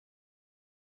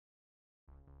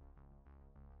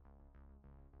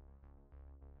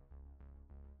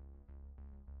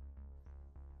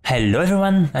Hello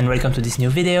everyone and welcome to this new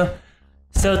video.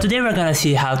 So today we're gonna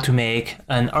see how to make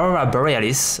an Aurora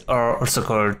Borealis, or also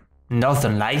called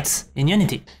Northern Lights, in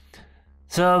Unity.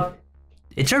 So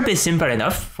it should be simple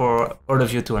enough for all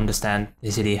of you to understand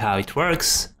easily how it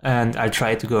works, and I'll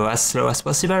try to go as slow as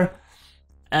possible.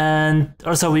 And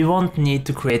also we won't need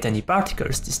to create any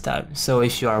particles this time, so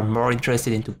if you are more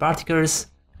interested into particles,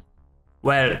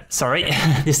 well, sorry,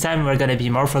 this time we're gonna be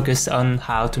more focused on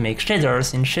how to make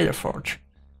shaders in Shaderforge.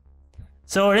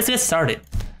 So let's get started.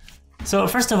 So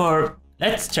first of all,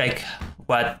 let's check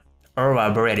what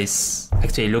Aurora Borealis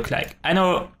actually look like. I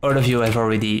know all of you have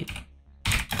already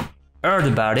heard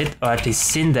about it, or at least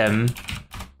seen them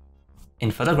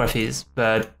in photographies,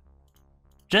 but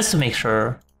just to make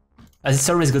sure, as it's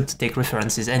always good to take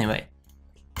references anyway.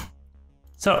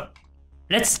 So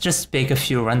let's just pick a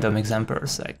few random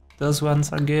examples, like those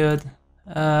ones are good.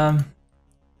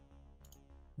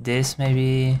 This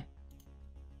maybe.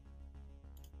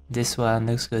 This one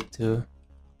looks good too.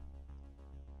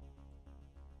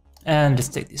 And let's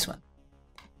take this one.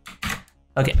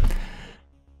 Okay,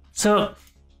 so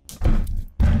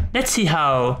let's see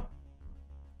how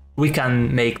we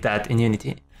can make that in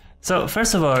Unity. So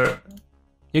first of all,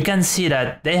 you can see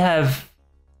that they have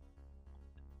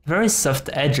very soft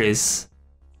edges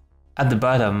at the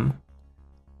bottom.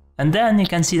 And then you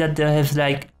can see that they have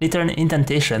like little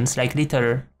indentations, like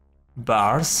little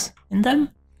bars in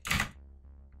them.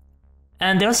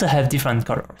 And they also have different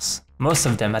colors. Most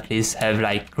of them at least have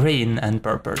like green and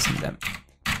purples in them.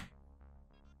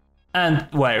 And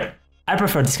well, I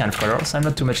prefer this kind of colors. I'm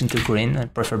not too much into green, I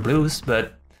prefer blues,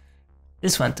 but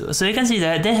this one too. So you can see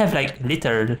that they have like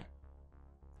little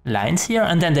lines here,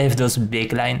 and then they have those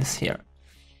big lines here.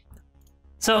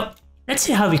 So let's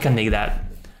see how we can make that.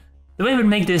 The way we'll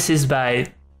make this is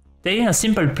by taking a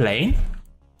simple plane,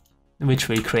 which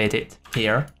we created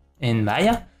here in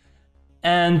Maya,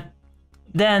 and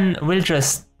then we'll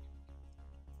just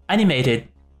animate it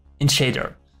in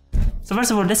shader. So first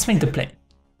of all, let's make the plane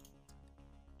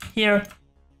here,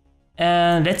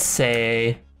 and let's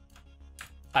say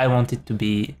I want it to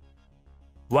be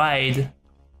wide.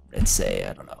 Let's say,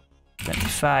 I don't know,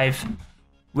 25.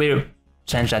 We'll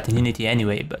change that in Unity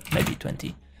anyway, but maybe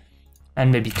 20, and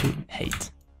maybe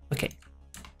 2.8. Okay,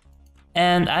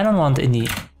 and I don't want any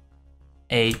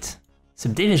 8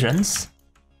 subdivisions,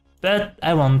 but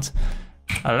I want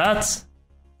a lot,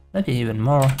 maybe even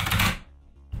more,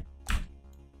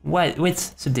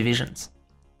 width subdivisions.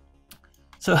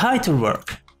 So how it will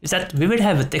work is that we will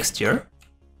have a texture,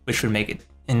 which will make it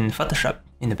in Photoshop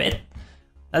in a bit,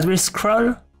 that will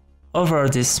scroll over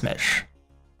this mesh.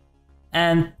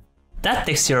 And that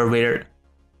texture will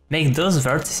make those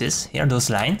vertices here, those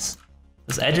lines,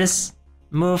 those edges,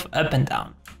 move up and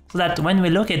down. So that when we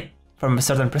look at it from a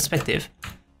certain perspective,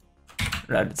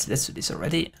 let's do this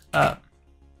already.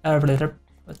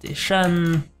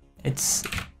 Position, it's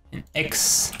in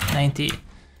X90,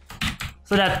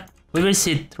 so that we will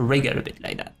see it wriggle a bit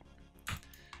like that.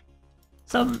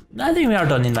 So I think we are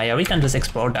done in Maya. We can just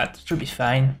export that, should be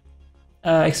fine.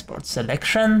 Export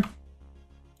selection,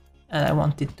 and I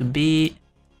want it to be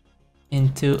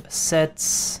into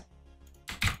sets.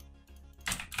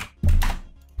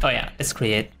 Oh yeah, let's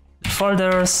create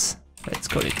folders. Let's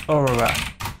call it Aurora.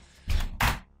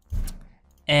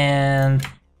 And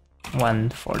one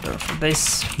folder for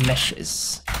this,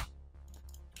 meshes.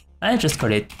 I just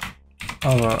call it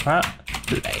Aurora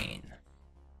Plane.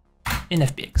 In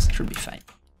FBX, should be fine.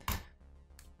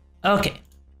 Okay,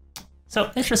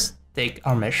 so let's just take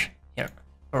our mesh here,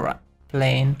 Aurora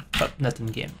Plane, but not in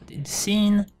game, but in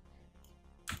scene.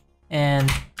 And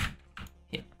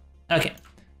here. Okay,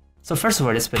 so first of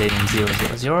all, let's put it in 0,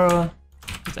 0, 0,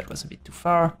 because that was a bit too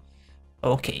far.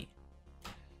 Okay,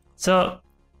 so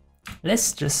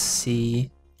let's just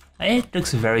see. It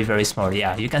looks very, very small.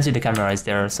 Yeah, you can see the camera is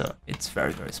there, so it's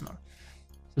very, very small.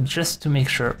 So just to make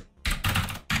sure.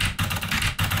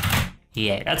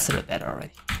 Yeah, that's a lot better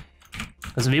already.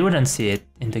 Because we wouldn't see it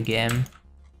in the game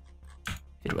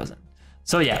if it wasn't.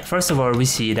 So yeah, first of all, we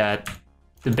see that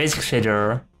the basic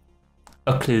shader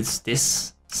occludes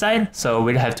this side, so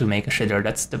we'll have to make a shader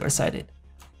that's double-sided.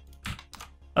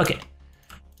 Okay,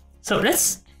 so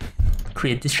let's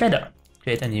create this shader.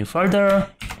 Create a new folder,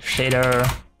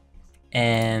 shader,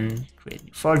 and create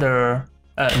new folder.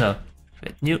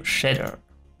 Create new shader,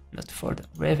 not folder.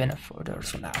 We have enough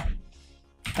folders for now.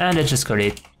 And let's just call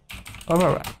it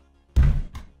Aurora.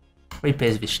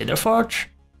 Replace with Shaderforge,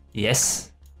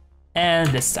 yes,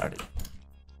 and let's start it.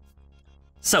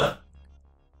 So,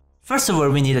 first of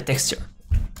all, we need a texture.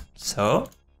 So,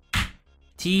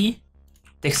 T,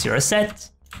 texture set,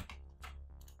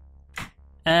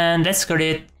 and let's call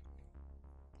it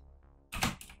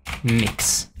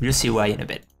mix. You'll see why in a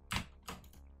bit.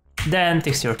 Then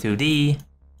texture 2D,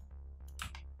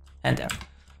 and there.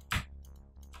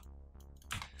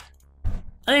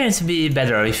 I think it'd be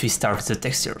better if we start with the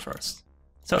texture first.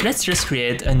 So let's just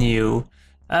create a new,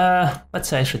 what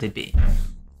size should it be?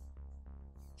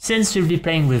 Since we'll be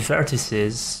playing with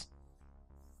vertices,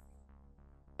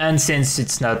 and since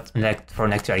it's not like for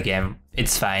an actual game,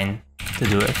 it's fine to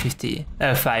do a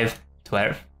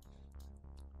 512.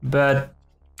 But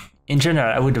in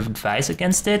general, I would advise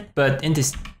against it, but in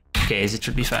this case, it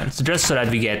should be fine. So just so that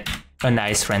we get a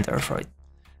nice render for it.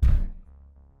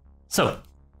 So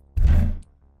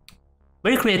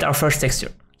we'll create our first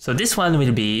texture. So this one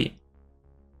will be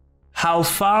how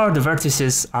far the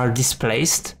vertices are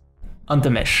displaced on the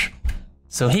mesh.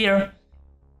 So here,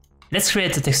 let's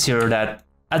create a texture that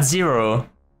at 0,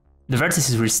 the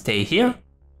vertices will stay here,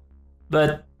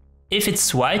 but if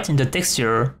it's white in the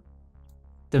texture,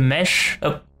 the mesh,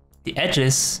 the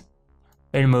edges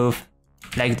will move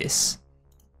like this.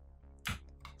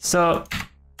 So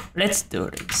let's do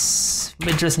this.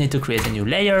 We just need to create a new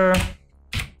layer.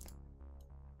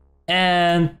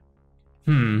 And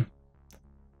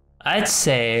I'd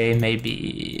say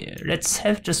maybe let's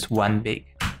have just one big,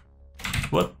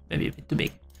 whoop, maybe a bit too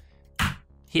big.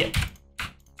 Here,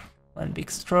 one big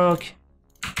stroke,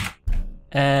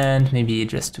 and maybe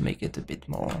just to make it a bit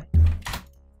more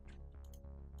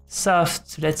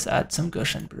soft, let's add some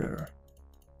Gaussian blur.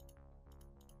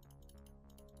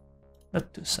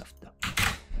 Not too soft though.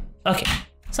 Okay,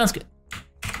 sounds good.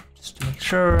 Just to make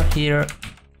sure here,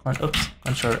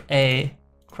 Control A,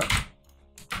 crop.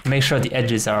 Make sure the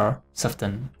edges are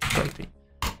softened correctly.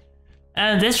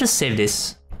 And let's just save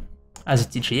this as a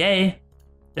TGA.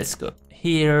 Let's go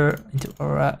here into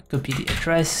Aurora, copy the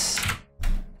address.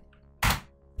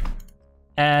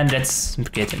 And let's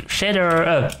create a new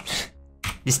shader.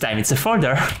 This time it's a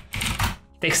folder.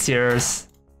 Textures.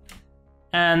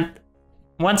 And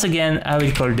once again, I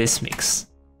will call this mix.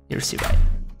 You'll see why.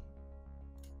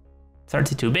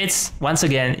 32 bits. Once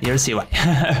again, you'll see why.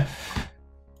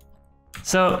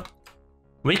 So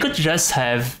we could just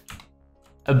have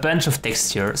a bunch of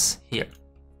textures here.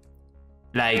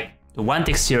 Like one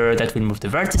texture that will move the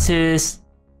vertices,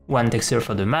 one texture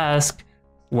for the mask,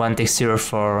 one texture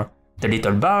for the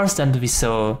little bars that we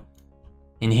saw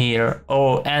in here.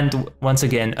 Oh, and once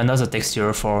again, another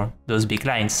texture for those big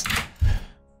lines.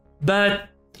 But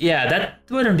yeah, that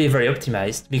wouldn't be very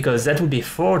optimized because that would be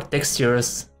 4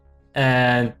 textures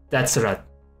and that's a lot.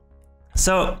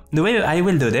 So the way I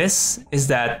will do this is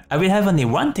that I will have only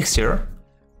one texture,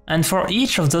 and for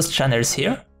each of those channels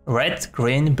here, red,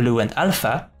 green, blue, and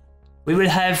alpha, we will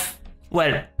have,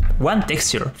 well, one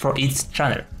texture for each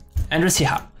channel. And we'll see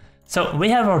how. So we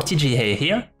have our TGA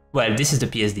here. Well, this is the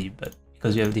PSD, but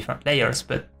because we have different layers,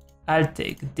 but I'll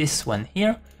take this one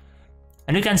here.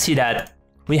 And you can see that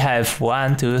we have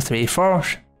 1, 2, 3, 4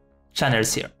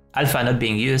 channels here. Alpha not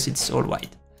being used, it's all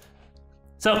white.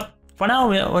 So for now,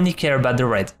 we only care about the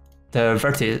red, the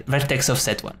Vertex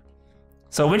Offset one.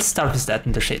 So we'll start with that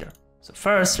in the shader. So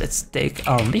first, let's take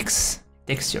our mix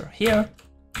texture here,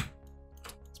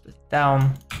 split it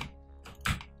down,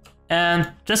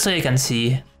 and just so you can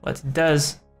see what it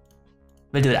does,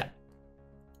 we'll do that.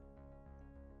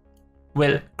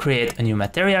 We'll create a new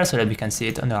material so that we can see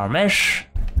it on our mesh,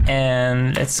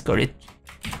 and let's call it,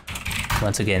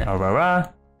 once again,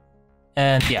 Aurora.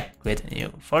 And yeah, create a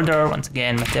new folder, once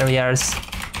again, materials,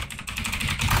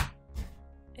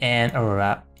 and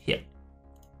Aurora here.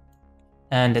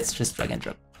 And let's just drag and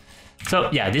drop. So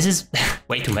yeah, this is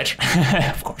way too much,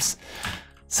 of course.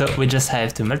 So we just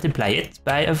have to multiply it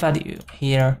by a value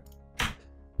here,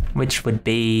 which would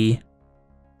be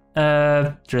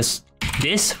just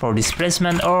this for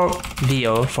displacement, or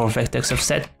VO for Vertex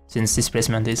Offset, since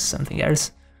displacement is something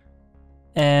else.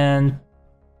 And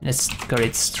let's call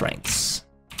it strengths.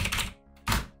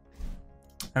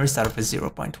 And we start with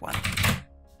 0.1.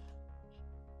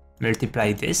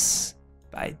 Multiply this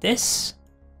by this,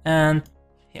 and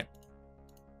here.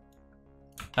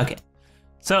 Okay,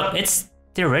 so it's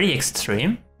still really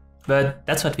extreme, but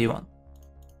that's what we want.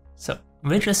 So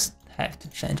we just have to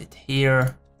change it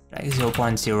here, like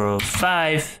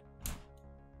 0.05.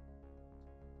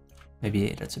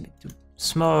 Maybe that's a bit too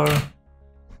small.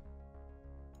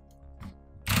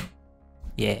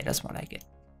 Yeah, that's more like it.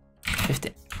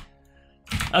 15.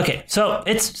 Okay, so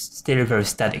it's still very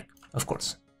static, of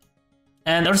course.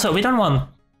 And also, we don't want,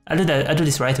 I'll do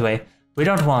this right away. We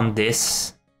don't want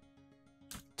this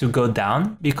to go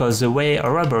down, because the way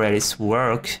Aurora Borealis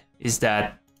work is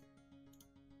that,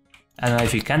 I don't know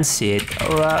if you can see it,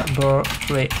 Aurora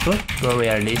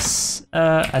Borealis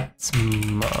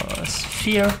atmosphere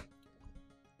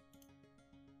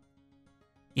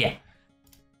yeah,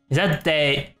 is that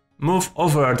they move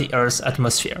over the Earth's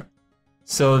atmosphere.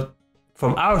 So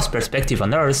from our perspective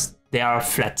on Earth, they are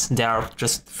flat. They are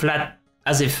just flat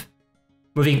as if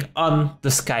moving on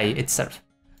the sky itself.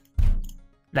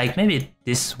 Like maybe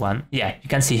this one, yeah, you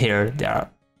can see here they are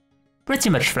pretty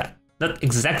much flat. Not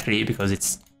exactly, because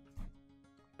it's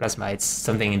plasma, it's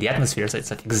something in the atmosphere, so it's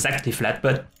not exactly flat,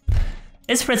 but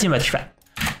it's pretty much flat.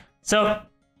 So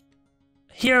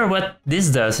here what this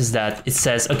does is that it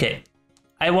says, okay,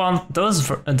 I want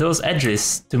those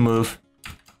edges to move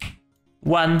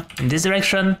one in this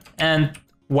direction and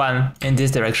one in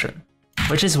this direction,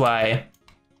 which is why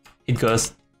it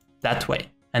goes that way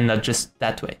and not just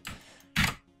that way.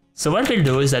 So what we'll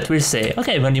do is that we'll say,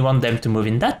 okay, when you want them to move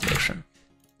in that direction.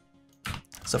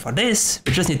 So for this,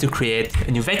 we just need to create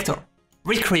a new vector,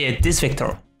 recreate this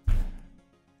vector.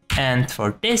 And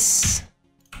for this,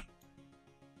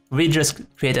 we just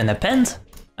create an append,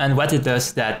 and what it does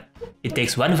is that it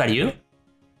takes one value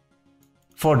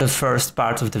for the first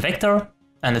part of the vector,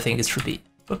 and I think it should be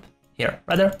here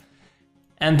rather,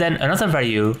 and then another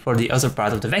value for the other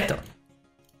part of the vector.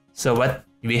 So what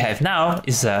we have now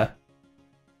is a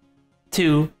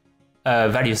two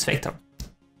values vector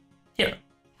here.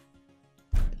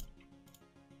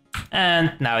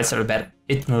 And now it's a little better.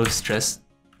 It moves just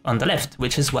on the left,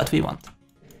 which is what we want.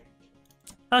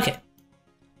 Okay.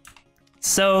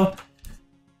 So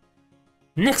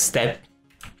next step,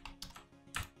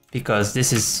 because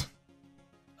this is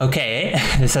okay,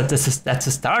 so that's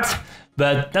a start,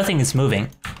 but nothing is moving.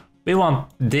 We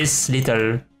want this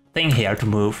little thing here to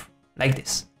move like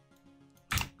this.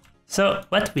 So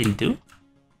what we'll do,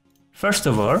 first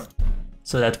of all,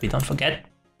 so that we don't forget,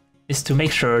 is to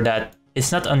make sure that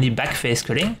it's not only back face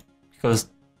culling, because,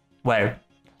 well,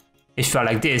 if you're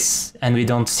like this and we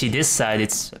don't see this side,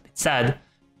 it's a bit sad.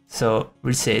 So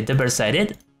we'll say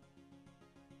double-sided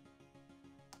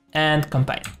and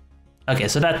combine. Okay,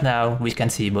 so that now we can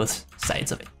see both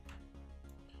sides of it.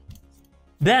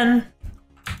 Then,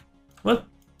 well,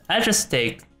 I'll just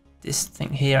take this thing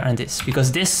here and this,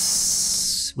 because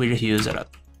this we'll use a lot.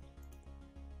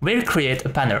 We'll create a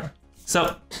panner.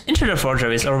 So in Shaderforge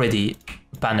there is already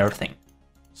a panner thing.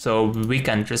 So we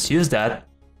can just use that,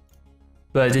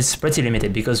 but it's pretty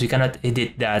limited because we cannot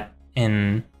edit that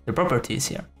in the properties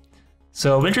here.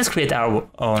 So we'll just create our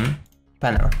own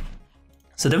panner.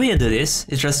 So the way you do this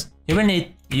is just, you will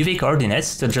need UV coordinates,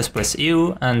 so just press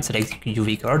U and select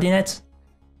UV coordinates,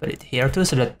 put it here too,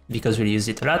 so that, because we'll use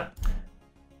it a lot.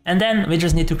 And then we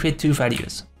just need to create two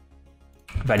values.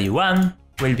 Value 1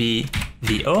 will be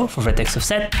VO for Vertex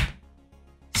Offset,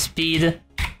 speed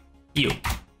U.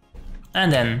 And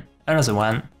then another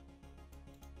one,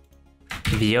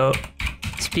 VO,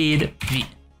 speed V.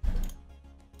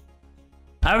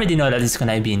 I already know that it's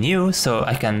gonna be new, so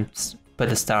I can put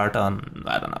a start on,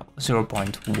 I don't know,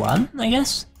 0.1, I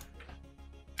guess.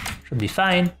 Should be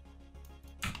fine.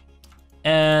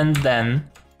 And then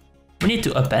we need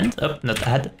to append, not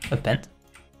add, append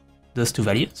those two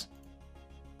values.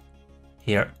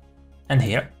 Here and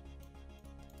here.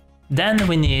 Then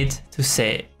we need to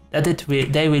say that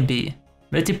they will be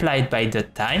multiplied by the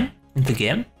time in the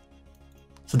game,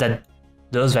 so that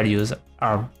those values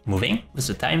are moving with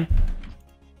the time.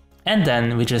 And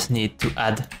then we just need to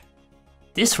add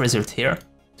this result here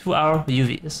to our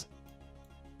UVs,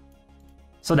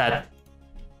 so that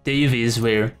the UVs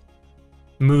will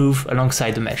move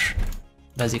alongside the mesh,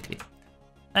 basically.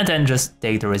 And then just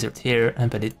take the result here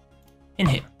and put it in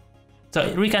here.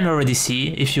 So we can already see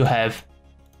if you have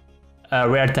a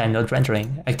real-time node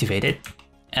rendering activated,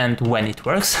 and when it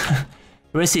works,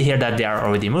 we'll see here that they are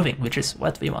already moving, which is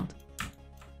what we want.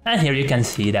 And here you can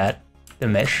see that the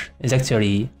mesh is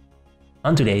actually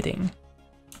undulating.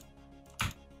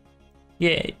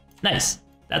 Yay, nice,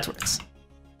 that works.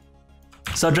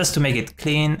 So just to make it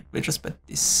clean, we just put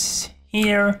this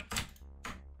here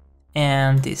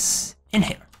and this in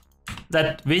here.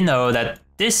 That we know that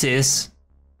this is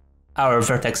our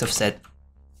Vertex Offset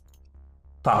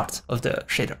part of the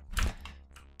shader.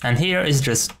 And here is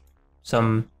just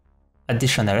some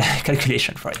additional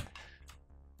calculation for it.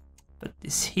 Put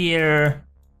this here,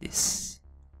 this,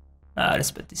 let's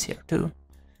put this here too.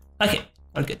 Okay,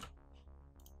 all good.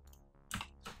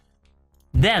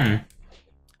 Then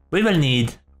we will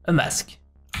need a mask,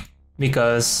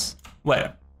 because,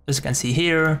 well, as you can see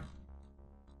here,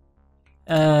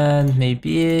 and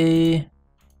maybe,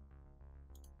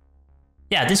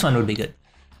 yeah, this one would be good.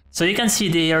 So you can see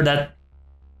here that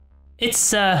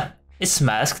it's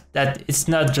masked, that it's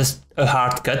not just a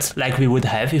hard cut like we would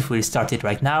have if we started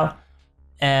right now.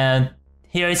 And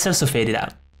here it's also faded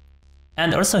out.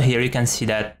 And also here you can see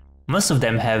that most of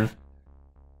them have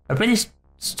a pretty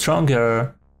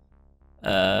stronger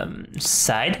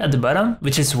side at the bottom,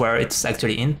 which is where it's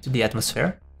actually into the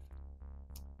atmosphere.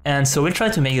 And so we'll try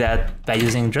to make that by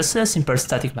using just a simple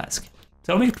static mask.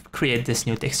 So we'll create this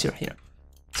new texture here.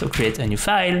 So create a new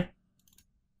file,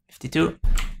 52,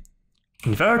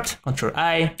 invert, Ctrl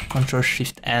I, Ctrl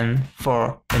Shift N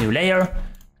for a new layer,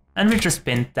 and we'll just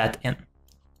paint that in.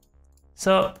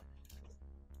 So,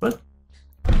 well,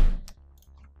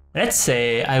 let's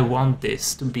say I want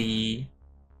this to be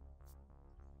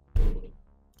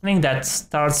something that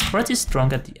starts pretty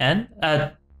strong at the end,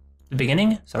 at the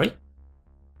beginning, sorry,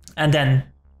 and then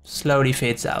slowly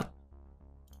fades out.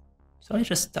 So I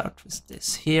just start with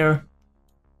this here,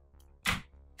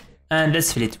 and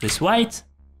let's fill it with white,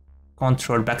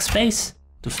 Control backspace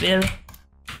to fill,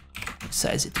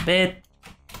 resize it a bit,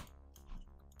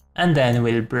 and then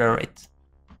we'll blur it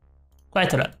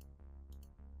quite a lot.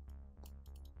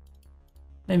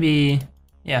 Maybe,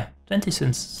 yeah, 20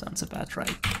 sounds about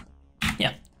right.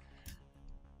 Yeah.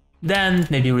 Then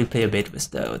maybe we'll play a bit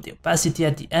with the opacity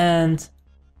at the end.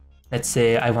 Let's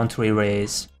say I want to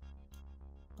erase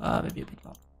maybe a bit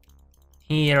more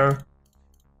here.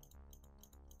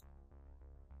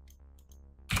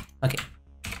 Okay.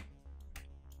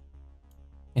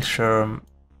 Make sure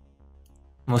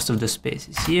most of the space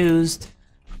is used.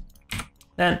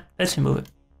 Then let's remove it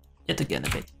yet again a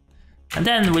bit. And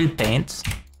then we'll paint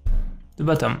the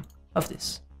bottom of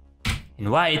this in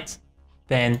white.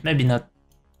 Paint, maybe not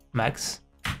max,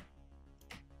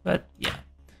 but yeah.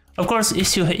 Of course,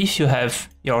 if you have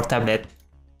your tablet,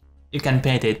 you can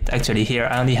paint it actually here.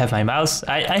 I only have my mouse.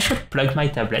 I should plug my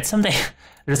tablet someday.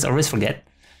 I just always forget.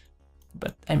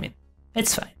 But I mean,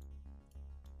 it's fine.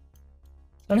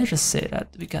 So let's just say that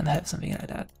we can have something like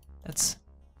that. That's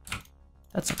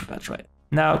not bad, right?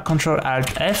 Now Ctrl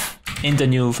Alt F in the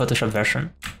new Photoshop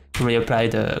version to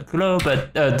reapply the glow,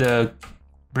 but the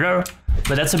blur,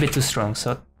 but that's a bit too strong.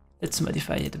 So let's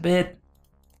modify it a bit.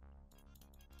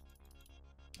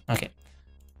 Okay,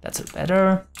 that's a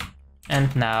better.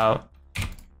 And now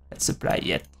let's apply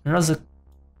yet another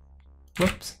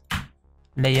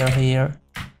layer here.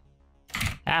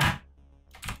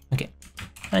 Okay,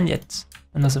 and yet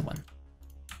another one.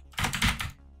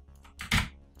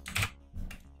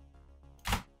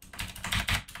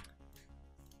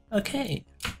 Okay,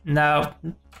 now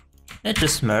let's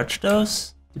just merge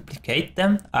those, duplicate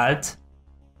them, Alt,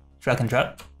 drag and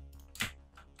drop.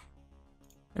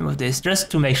 Remove this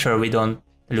just to make sure we don't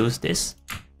lose this.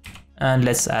 And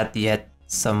let's add yet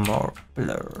some more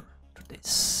blur to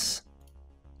this.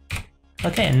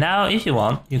 Okay, now if you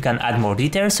want, you can add more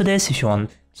details to this if you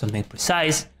want something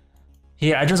precise.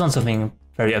 Here, I just want something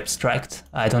very abstract.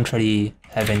 I don't really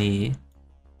have anything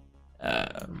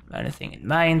in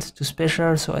mind too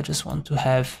special, so I just want to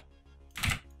have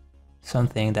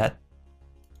something that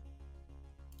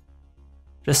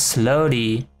just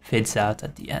slowly fades out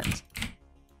at the end.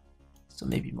 So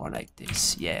maybe more like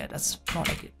this. Yeah, that's more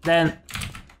like it. Then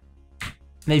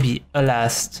maybe a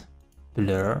last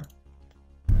blur.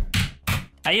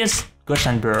 I use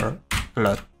Gaussian blur a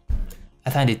lot. I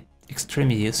find it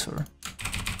extremely useful.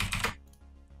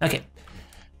 Okay,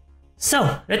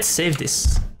 so let's save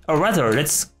this, or rather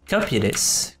let's copy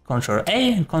this. Ctrl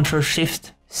A and Ctrl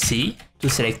Shift C to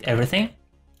select everything,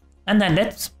 and then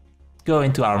let's go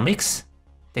into our mix,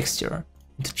 texture,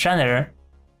 into channel,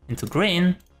 into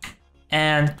green,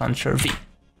 and Ctrl V.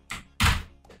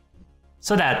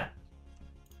 So that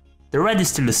the red is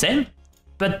still the same,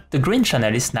 but the green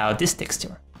channel is now this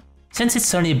texture. Since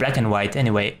it's only black and white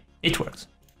anyway, it works.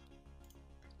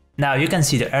 Now you can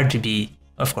see the RGB,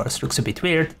 of course, looks a bit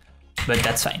weird, but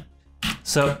that's fine.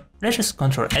 So let's just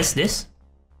Ctrl S this,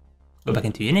 go back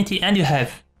into Unity, and you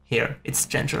have here, it's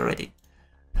changed already.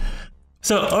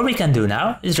 So all we can do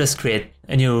now is just create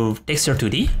a new texture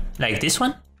 2D, like this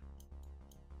one.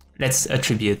 Let's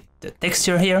attribute the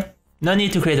texture here. No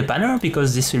need to create a banner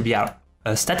because this will be our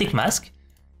static mask.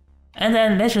 And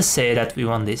then let's just say that we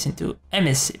want this into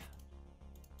emissive.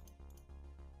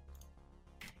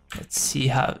 Let's see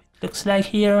how it looks like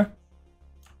here.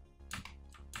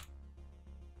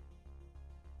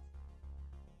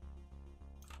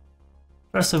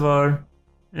 First of all,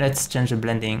 let's change the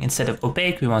blending. Instead of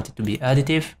opaque, we want it to be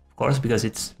additive, of course, because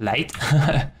it's light.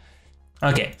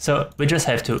 Okay, so we just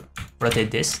have to rotate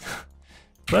this.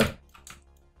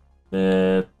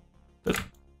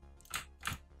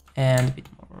 And a bit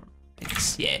more like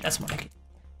this. Yeah, that's more like it.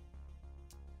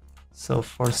 So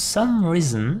for some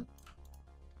reason,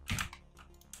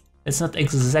 it's not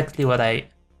exactly what I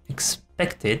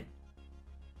expected,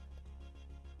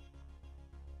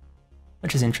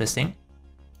 which is interesting.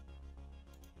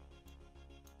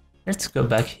 let's go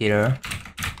back here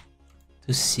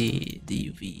to see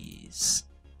the UVs.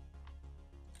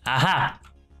 Aha!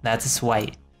 That is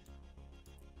why.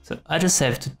 So I just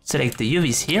have to select the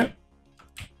UVs here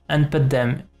and put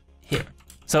them here.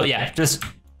 So yeah, just,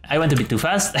 I went a bit too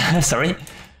fast, sorry.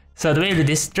 So the way you do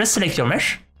this, just select your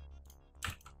mesh,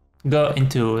 go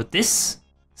into this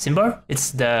symbol,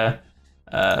 it's the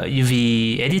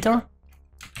UV editor.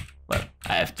 Well,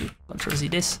 I have to Ctrl Z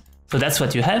this. So that's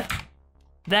what you have.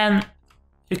 Then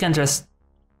you can just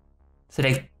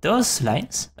select those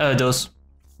lines, those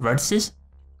vertices,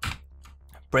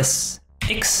 press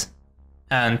X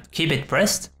and keep it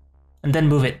pressed, and then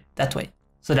move it that way,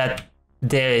 so that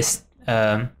there is,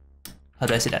 how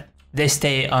do I say that? They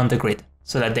stay on the grid,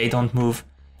 so that they don't move.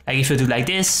 Like if you do like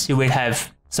this, you will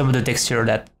have some of the texture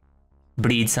that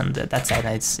bleeds on that side,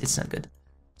 and it's not good.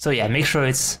 So yeah, make sure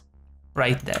it's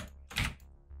right there.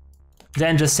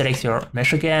 Then just select your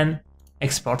mesh again,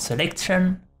 export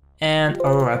selection, and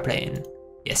Aurora plane.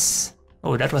 Yes.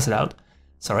 Oh, that was loud.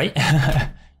 Sorry.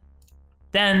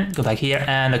 Then go back here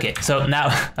and okay, so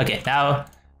now, okay, now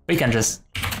we can just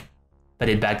put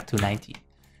it back to 90.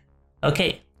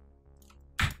 Okay.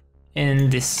 In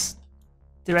this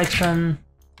direction.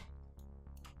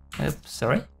 Oops,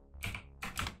 sorry.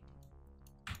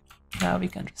 Now we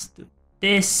can just do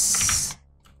this.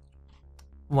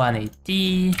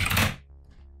 180.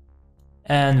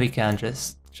 And we can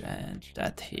just change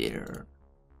that here.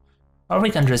 Or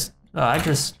we can just, oh, I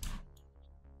just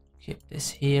keep this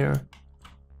here.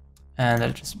 And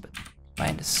I'll just put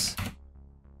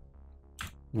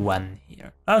 -1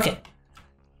 here. Okay.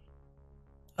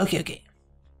 Okay.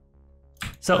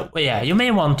 So yeah, you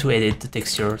may want to edit the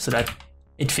texture so that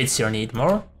it fits your need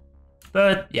more.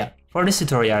 But yeah, for this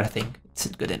tutorial, I think it's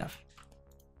good enough.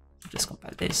 Just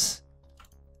compile this.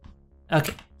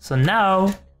 Okay, so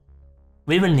now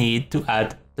we will need to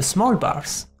add the small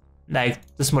bars, like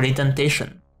the small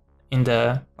indentation in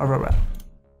the Aurora.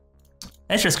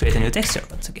 Let's just create a new texture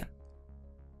once again.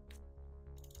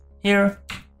 Here,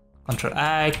 Ctrl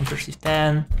I, Ctrl Shift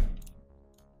N,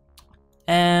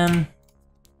 and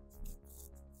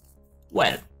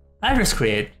well, I just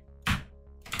create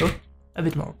a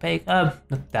bit more opaque, not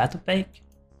that opaque.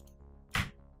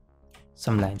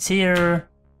 Some lines here, a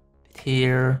bit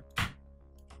here, a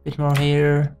bit more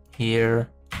here,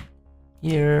 here,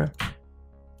 here,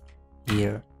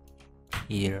 here,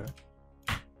 here,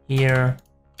 here.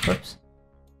 Whoops.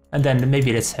 And then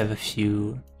maybe let's have a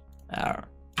few a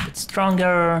bit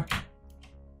stronger.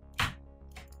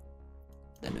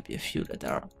 Then maybe a few that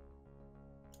are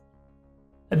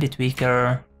a bit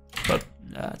weaker, but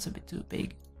it's a bit too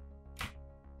big.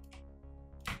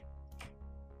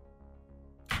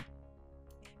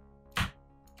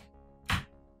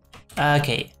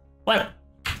 Okay, well,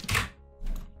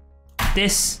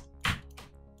 this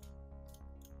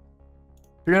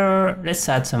blur, let's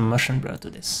add some motion blur to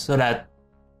this so that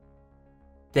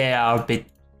they are a bit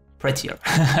prettier.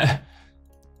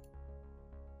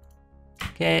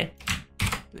 Okay,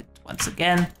 do it once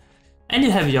again, and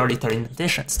you have your little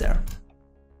indentations there.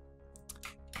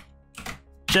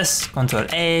 Just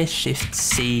Ctrl A, Shift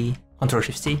C, Ctrl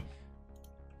Shift C,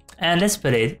 and let's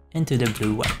put it into the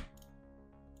blue one.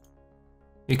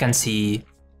 You can see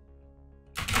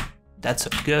that's so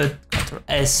good. Ctrl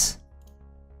S.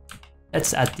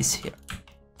 Let's add this here.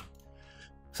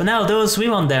 So now those, we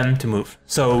want them to move.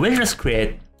 So we'll just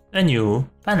create a new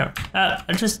panel.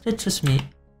 Let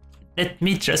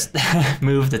me just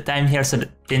move the time here so that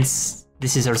this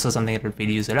is also something that we'll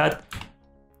use a lot.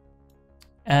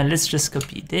 And let's just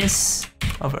copy this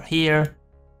over here.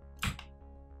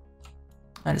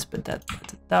 And let's put that at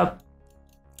the top.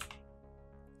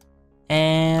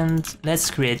 And let's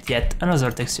create yet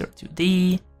another texture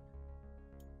 2D.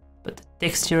 Put the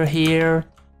texture here.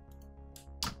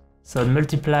 So the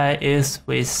multiply is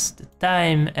with the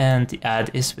time and the add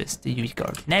is with the UV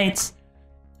coordinates.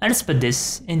 And let's put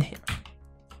this in here.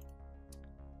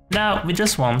 Now we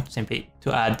just want simply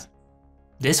to add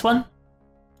this one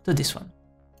to this one.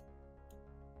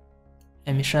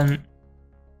 Emission.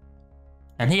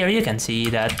 And here you can see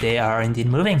that they are indeed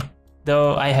moving.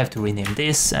 Though I have to rename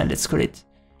this, and let's create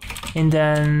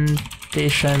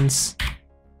indentations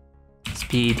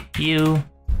speed U,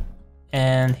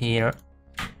 and here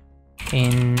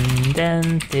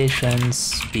indentations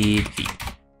speed V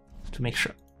to make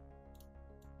sure.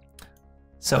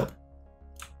 So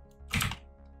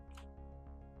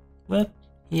well,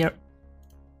 here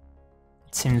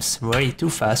it seems way too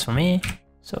fast for me.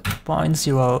 So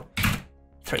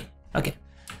 0.03. Okay,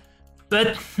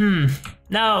 but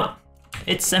now.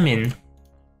 It's, I mean,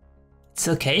 it's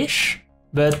okay-ish,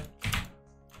 but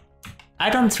I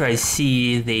don't really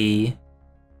see the,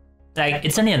 like,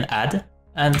 it's only an add,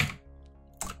 and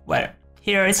well,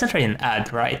 here it's not really an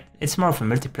add, right? It's more of a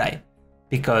multiply,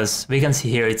 because we can see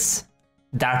here it's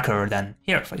darker than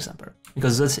here, for example,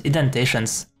 because those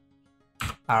indentations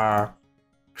are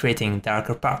creating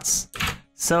darker parts.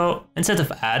 So instead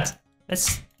of add,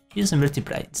 let's use a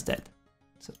multiply instead.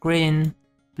 So green,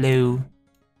 blue,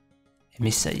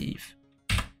 emissive.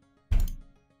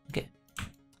 Okay.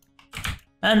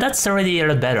 And that's already a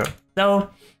lot better. Though,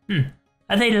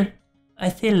 I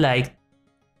feel like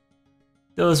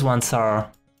those ones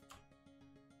are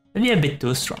maybe a bit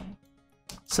too strong.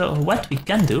 So what we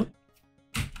can do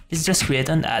is just create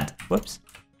an add. Whoops.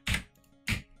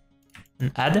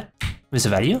 An add with a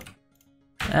value.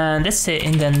 And let's say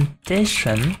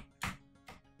indentation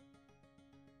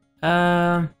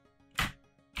add.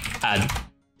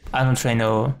 I don't really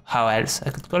know how else I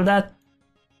could call that.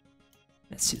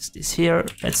 Let's use this here.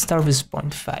 Let's start with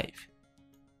 0.5.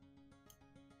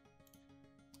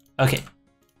 Okay.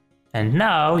 And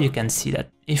now you can see that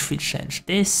if we change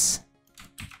this,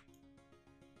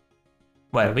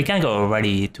 well, we can go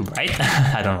already too bright.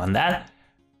 I don't want that.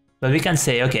 But we can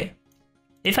say, okay,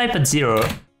 if I put 0,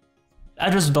 I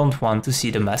just don't want to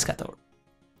see the mask at all.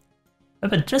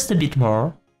 But just a bit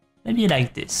more, maybe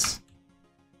like this.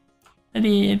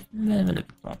 Maybe a bit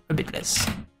more, a bit less.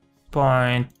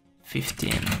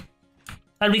 0.15.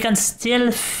 But we can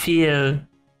still feel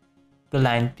the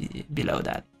line below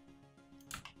that.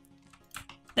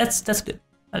 That's good.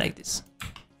 I like this.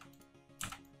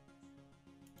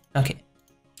 Okay.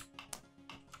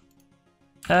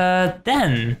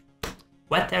 Then,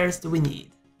 what else do we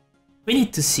need? We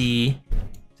need to see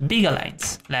the bigger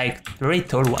lines, like the very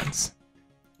tall ones.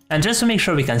 And just to make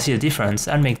sure we can see the difference,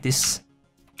 I'll make this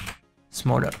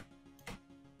smaller.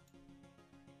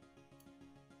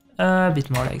 A bit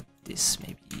more like this,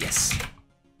 maybe, yes.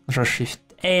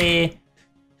 Ctrl-Shift-A,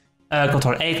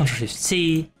 Ctrl-A,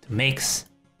 Ctrl-Shift-C to mix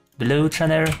blue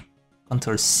channel,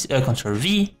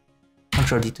 Ctrl-V,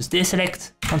 Ctrl-D to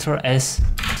deselect, Ctrl-S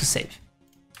to save.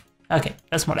 Okay,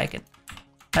 that's more like it.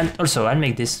 And also, I'll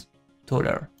make this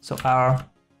taller, so R,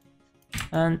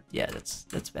 and yeah,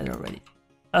 that's better already.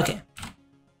 Okay.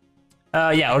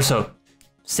 Yeah, also,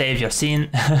 save your scene.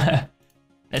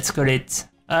 Let's call it,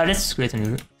 let's create a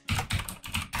new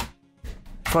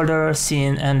folder,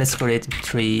 scene, and let's call it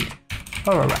 3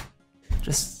 Aurora.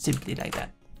 Just simply like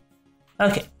that.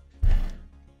 Okay.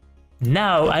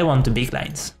 Now I want the big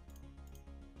lines.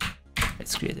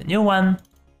 Let's create a new one.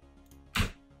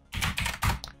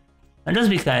 And those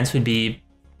big lines will be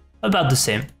about the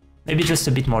same, maybe just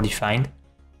a bit more defined.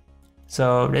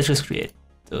 So let's just create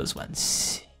those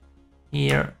ones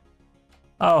here.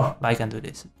 Oh, I can do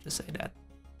this, just like that.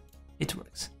 It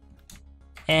works.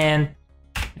 And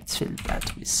let's fill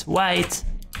that with white.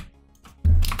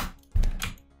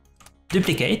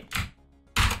 Duplicate.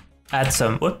 Add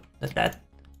some, whoop, not that.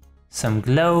 Some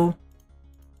glow.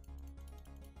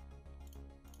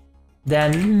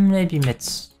 Then maybe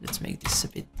let's make this a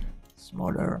bit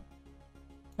smaller.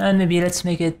 And maybe let's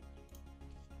make it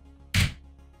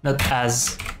not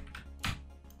as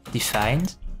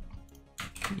defined.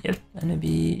 Yep, and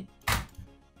maybe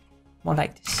more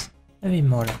like this. Maybe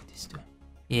more like this too.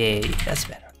 Yay, that's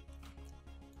better.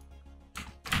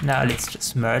 Now let's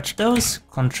just merge those.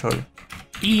 Control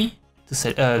E to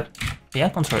set,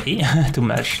 Control E to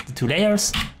merge the two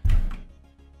layers.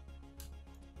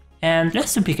 And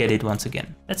let's duplicate it once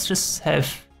again. Let's just have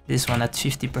this one at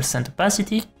 50%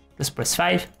 opacity. Just press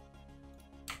 5.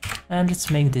 And let's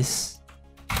make this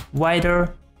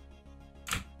wider.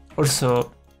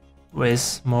 Also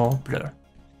with more blur.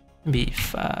 Maybe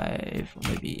 5, or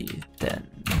maybe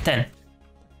 10.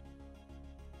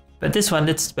 But this one,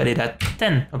 let's spell it at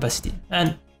 10 opacity.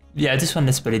 And yeah, this one,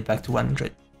 let's spell it back to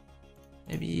 100.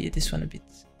 Maybe this one a bit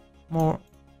more.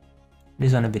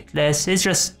 This one a bit less. It's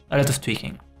just a lot of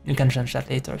tweaking. You can change that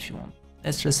later if you want.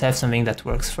 Let's just have something that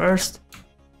works first.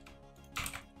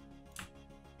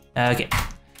 Okay.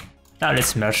 Now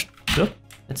let's merge.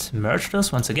 Let's merge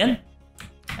those once again.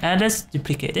 And let's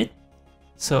duplicate it.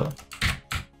 So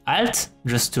Alt,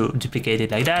 just to duplicate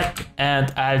it like that,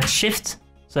 and Alt Shift,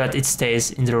 so that it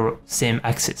stays in the same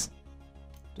axis.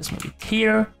 Just move it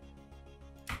here.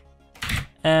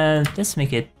 And let's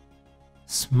make it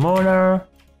smaller.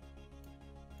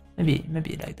 Maybe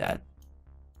like that.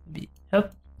 Maybe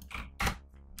up.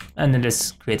 And then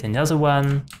let's create another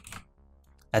one.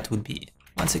 That would be,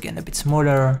 once again, a bit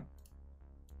smaller.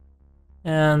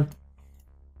 And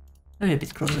maybe a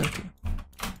bit closer too.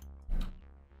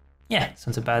 Yeah,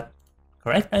 sounds about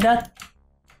correct like that.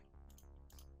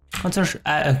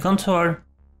 Control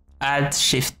Alt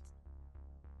Shift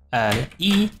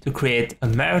E to create a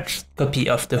merged copy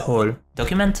of the whole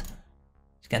document.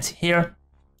 You can see here.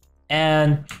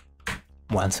 And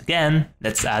once again,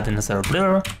 let's add another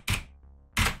blur,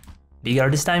 bigger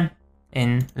this time,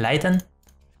 in lighten,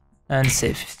 and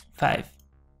say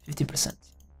 50%.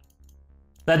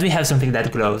 But we have something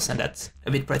that glows, and that's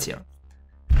a bit prettier.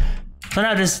 So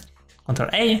now just Ctrl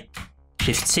A,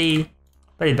 Shift C,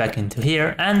 put it back into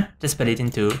here, and just put it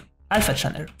into alpha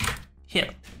channel here.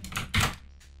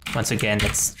 Once again,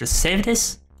 let's just save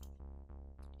this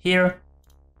here,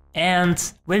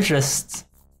 and we'll just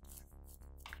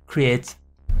create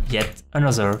yet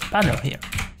another panel here.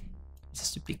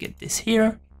 Just duplicate this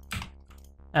here,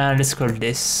 and let's call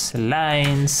this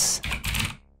lines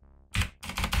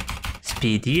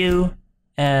speed U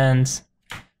and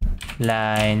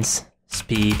lines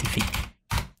speed V.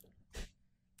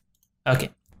 Okay.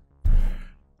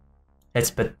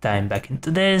 Let's put time back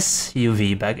into this,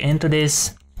 UV back into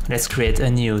this. Let's create a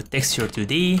new texture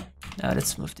 2D. Now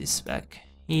let's move this back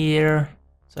here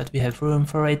so that we have room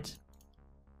for it.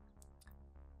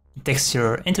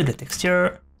 Texture into the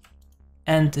texture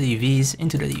and the UVs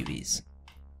into the UVs.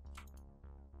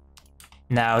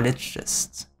 Now let's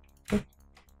just put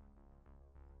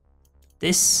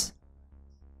this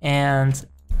and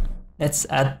let's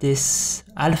add this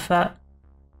alpha.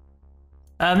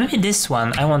 Maybe this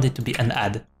one, I want it to be an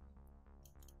add.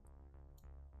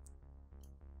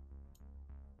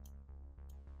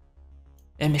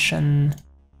 Emission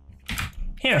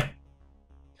here.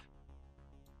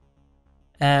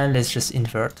 And let's just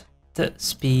invert the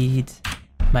speed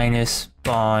minus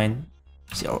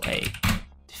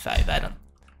 0.085, I don't know.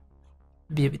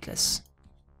 Be a bit less.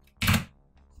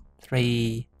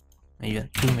 3, maybe even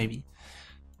 2 maybe.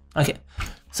 Okay,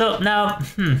 so now,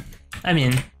 I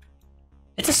mean,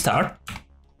 it's a start,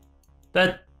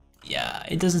 but yeah,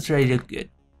 it doesn't really look good.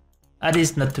 At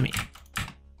least not to me.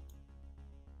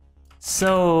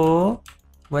 So,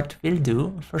 what we'll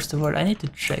do, first of all, I need to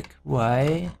check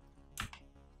why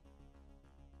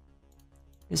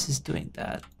this is doing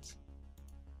that.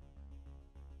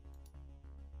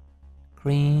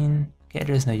 Green, okay,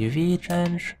 there's no UV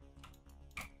change.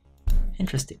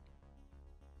 Interesting.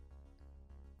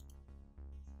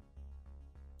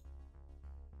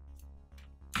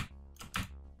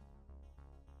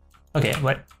 Okay,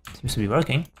 well, seems to be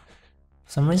working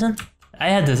for some reason. I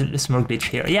had a small glitch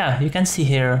here. Yeah, you can see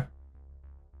here.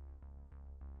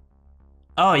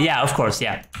 Oh yeah, of course,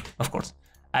 yeah, of course.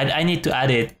 I need to add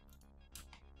it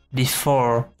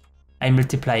before I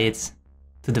multiply it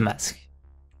to the mask,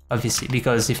 obviously,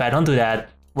 because if I don't do that,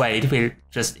 well, it will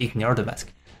just ignore the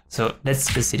mask. So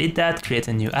let's just delete that, create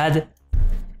a new add,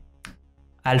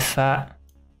 alpha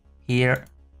here,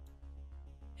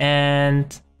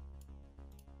 and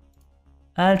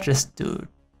I'll just do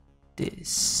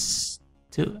this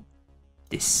to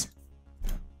this.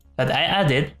 But I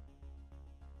added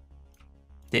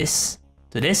this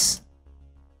to this,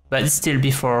 but it's still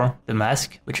before the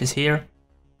mask, which is here,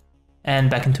 and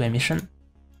back into emission.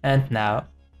 And now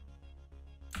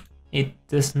it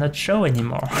does not show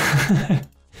anymore.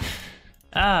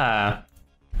 Ah.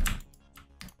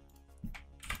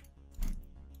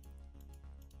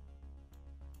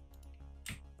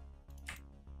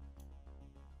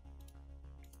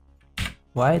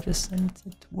 Why doesn't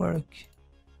it work?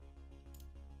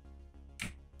 You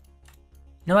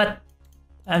know what?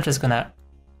 I'm just gonna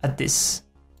add this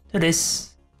to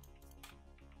this.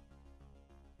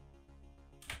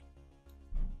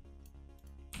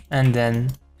 And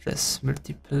then just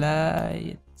multiply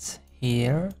it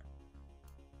here.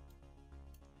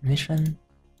 Mission.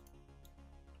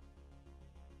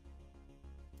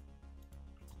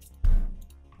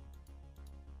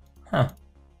 Huh.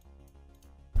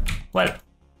 Well,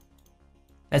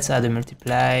 let's add a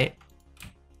multiply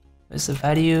with the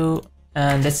value,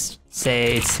 and let's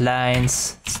say it's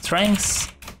lines strengths.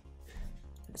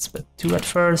 Let's put 2 at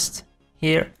first,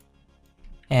 here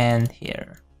and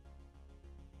here.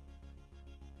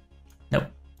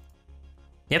 Nope.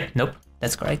 Yep, nope,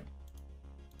 that's correct.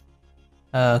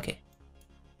 Okay.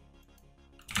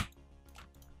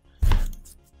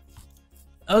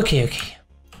 Okay.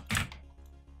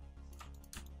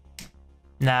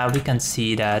 Now we can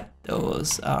see that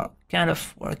those are kind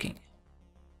of working.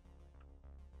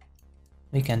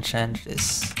 We can change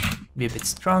this, be a bit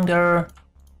stronger.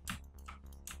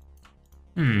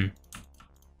 Yeah,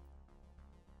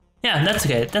 that's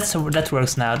okay. That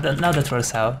works now. Now that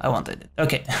works how I wanted it.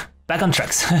 Okay, back on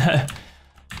tracks.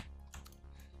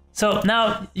 So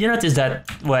now you notice that,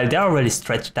 well, they're already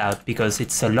stretched out because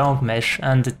it's a long mesh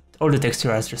and all the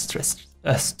texture is just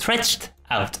stretched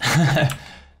out.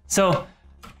 So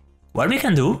what we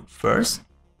can do first,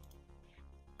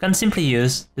 we can simply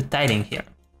use the tiling here.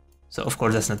 So of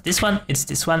course that's not this one, it's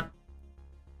this one.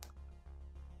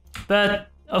 But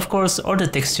of course all the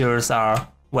textures are,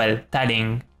 well,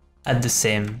 tiling at with the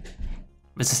same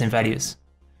values.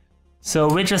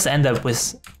 So we just end up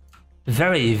with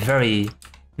very, very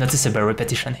noticeable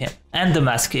repetition here. And the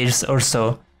mask is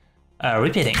also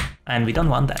repeating, and we don't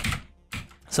want that.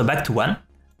 So back to 1.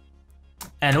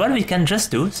 And what we can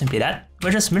just do, simply that,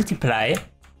 we just multiply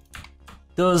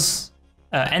those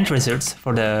end results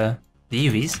for the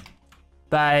UVs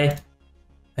by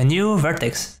a new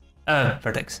vertex,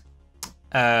 what's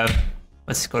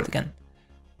it called again?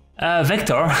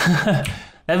 Vector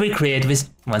that we create with,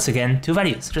 once again, 2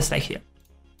 values, just like here.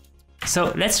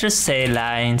 So let's just say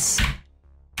lines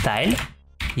tile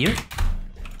U,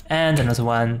 and another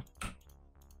one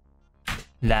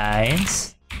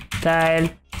lines tile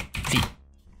V.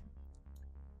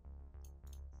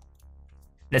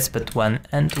 Let's put 1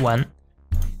 and 1,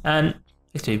 and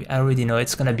actually I already know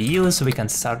it's gonna be U, so we can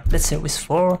start, let's say, with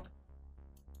 4.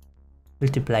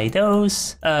 Multiply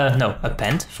those, no,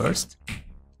 append first.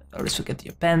 Always forget the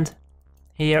append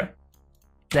here,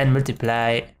 then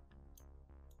multiply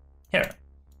here.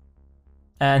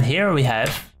 And here we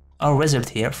have our result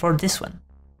here for this one.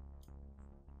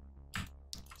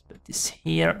 Let's put this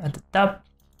here at the top.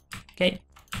 Okay.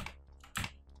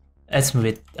 Let's move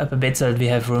it up a bit so that we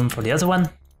have room for the other one.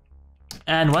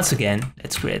 And once again,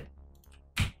 let's create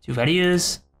 2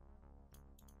 values.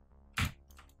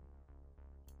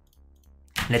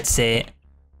 Let's say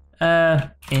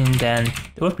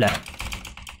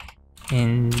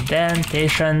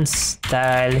indentation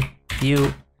style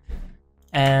U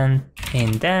and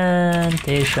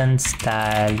indentation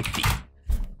style V.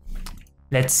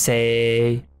 Let's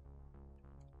say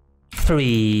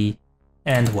 3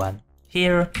 and 1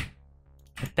 here,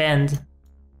 append,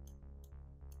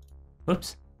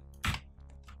 whoops,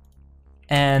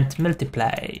 and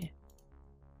multiply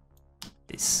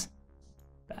this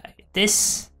by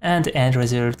this, and the end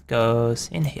result goes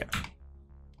in here.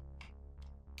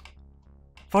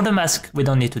 For the mask, we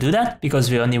don't need to do that because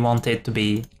we only want it to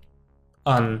be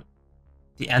on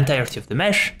the entirety of the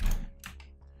mesh.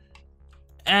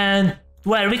 And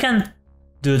well, we can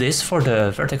do this for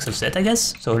the vertex offset, I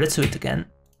guess. So let's do it again.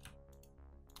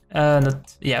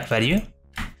 Value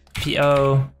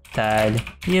VO tile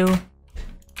U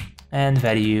and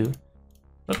value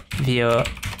VO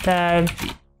tile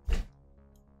V.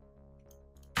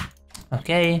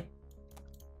 Okay.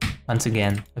 Once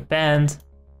again, append.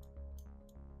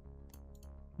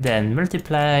 Then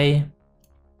multiply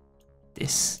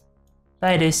this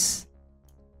by this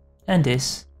and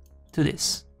this to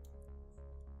this.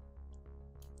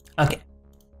 Okay.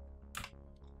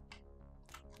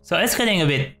 So it's getting a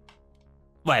bit,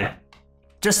 well,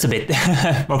 just a bit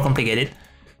more complicated.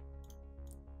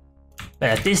 But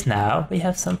at least now we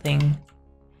have something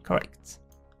correct.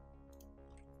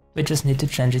 We just need to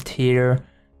change it here.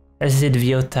 Let's say the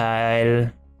VO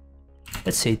tile,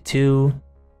 let's say 2.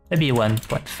 Maybe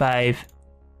 1.5,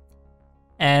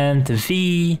 and the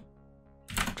V,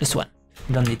 just 1,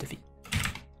 you don't need the V.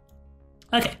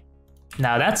 Okay,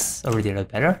 now that's already a lot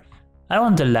better. I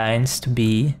want the lines to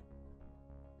be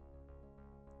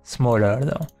smaller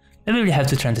though. Maybe we have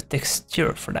to change the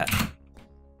texture for that.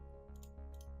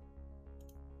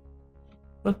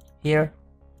 Whoop, here.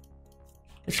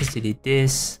 Let's just delete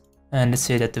this, and let's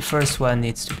say that the first one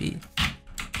needs to be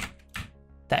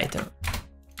tighter.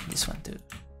 This one too.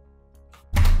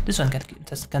 This one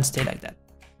can stay like that.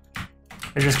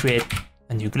 Let's just create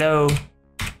a new glow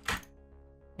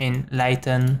in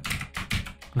lighten,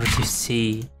 Ctrl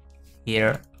C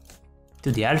here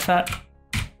to the alpha,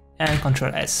 and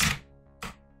Ctrl S.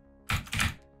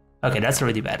 Okay, that's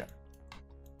already better.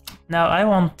 Now I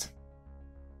want,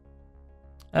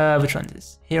 which one is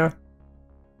this? Here.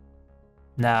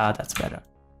 Now that's better.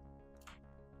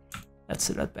 That's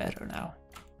a lot better now.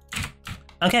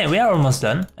 Okay, we are almost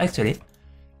done, actually.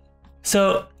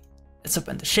 So let's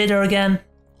open the shader again.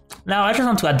 Now I just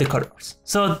want to add the colors.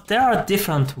 So there are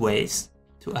different ways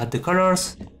to add the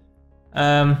colors.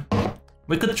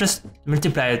 We could just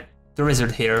multiply the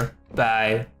result here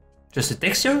by just a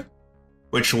texture,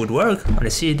 which would work.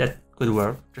 Honestly, that could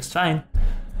work just fine.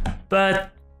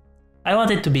 But I want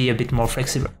it to be a bit more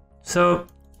flexible. So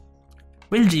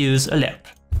we'll use a lerp.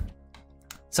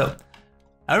 So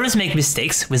I always make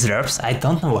mistakes with lerps, I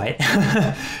don't know why.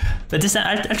 But this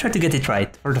time I'll try to get it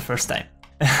right for the first time.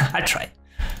 I'll try.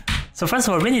 So first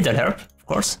of all, we need a lerp, of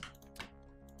course.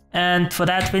 And for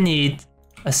that we need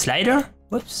a slider,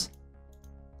 whoops.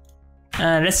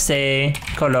 And let's say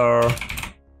color,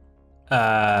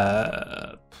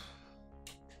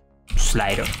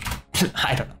 slider.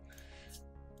 I don't know.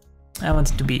 I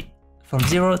want it to be from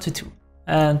 0 to 2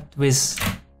 and with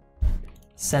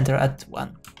center at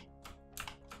 1.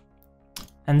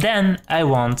 And then I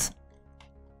want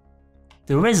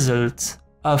the result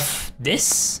of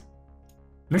this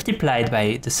multiplied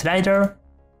by the slider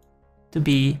to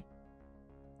be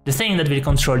the thing that will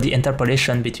control the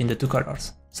interpolation between the two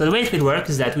colors. So the way it will work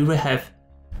is that we will have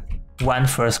one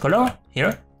first color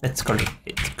here. Let's call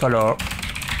it color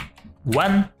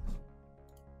 1.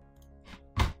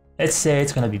 Let's say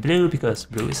it's gonna be blue because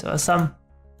blue is awesome.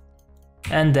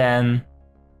 And then,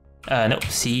 no,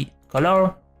 C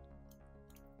color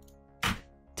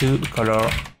 2 color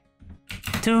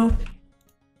 2.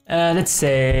 Let's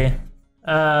say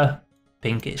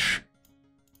pinkish,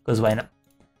 because why not?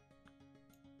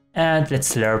 And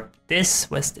let's slurp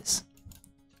this with this.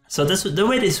 So the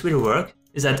way this will work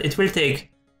is that it will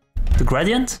take the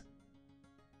gradient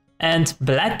and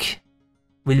black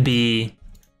will be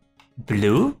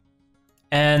blue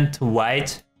and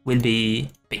white will be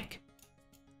pink.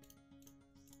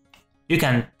 You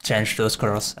can change those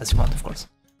colors as you want, of course.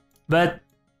 But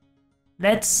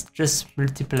let's just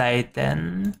multiply it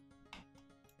then.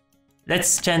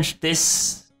 Let's change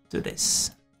this to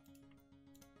this.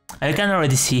 I can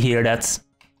already see here that's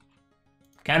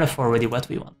kind of already what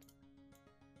we want.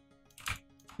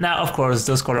 Now, of course,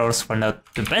 those colors were not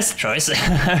the best choice.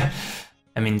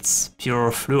 I mean, it's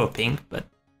pure fluo pink, but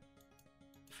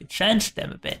if we change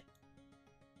them a bit,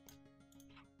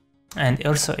 and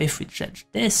also if we change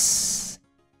this,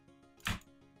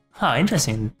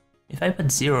 interesting. If I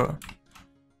put 0,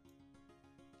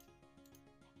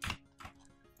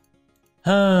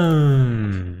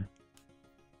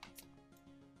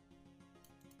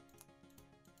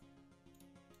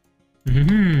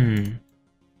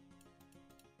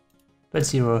 Put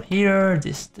 0 here,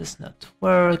 this does not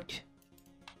work.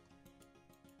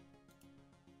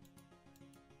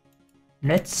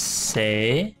 Let's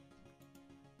say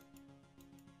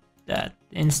that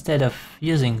instead of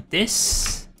using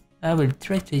this, I will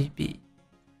try to be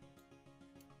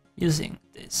using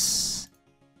this.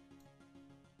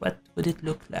 What would it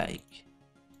look like?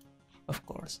 Of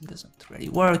course, it doesn't really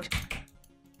work.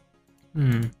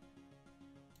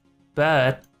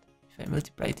 But if I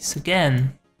multiply this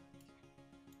again,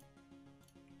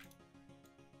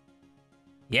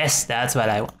 yes, that's what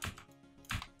I want.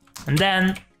 And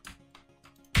then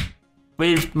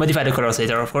we'll modify the colors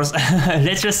later, of course.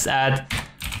 Let's just add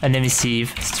an emissive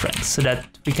strength so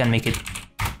that we can make it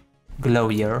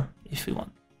glowier if we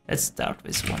want. Let's start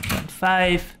with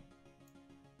 1.5.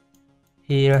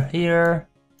 Here,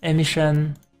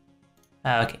 emission.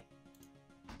 Okay.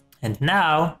 And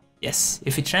now, yes,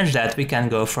 if we change that, we can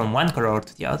go from one color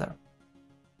to the other.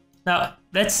 Now,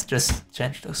 let's just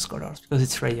change those colors because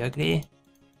it's really ugly.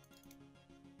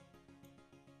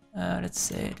 Let's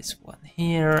say this one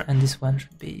here, and this one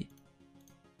should be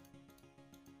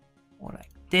more like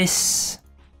this.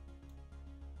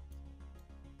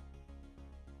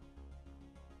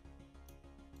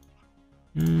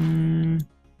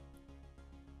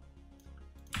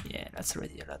 Yeah, that's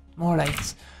already a lot more like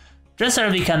this. Just so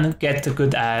we can get a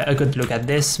good look at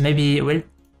this, maybe we'll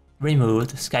remove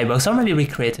the skybox, or maybe we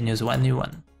create a new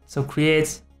one. So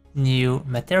create new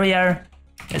material.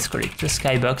 Let's call it the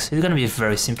skybox. It's gonna be a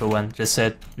very simple one, just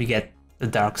so we get the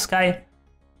dark sky.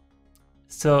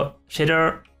 So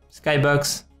shader,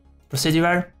 skybox,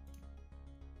 procedural.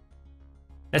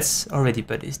 Let's already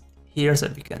put it here so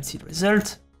we can see the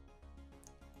result.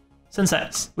 Sun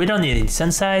size. We don't need any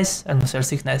sun size. Atmosphere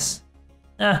thickness.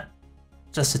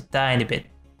 Just a tiny bit,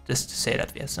 just to say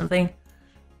that we have something.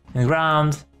 And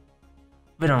ground.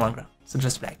 We don't want ground, so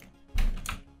just black.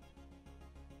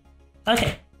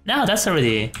 Okay. Now that's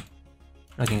already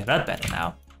looking a lot better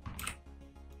now.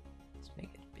 Let's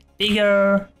make it a bit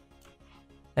bigger.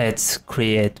 Let's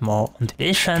create more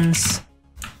undulations.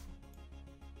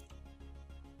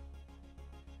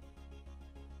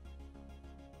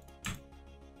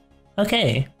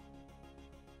 Okay.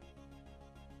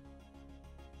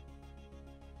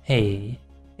 Hey,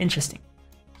 interesting.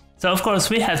 So of course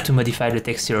we have to modify the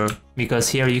texture because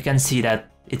here you can see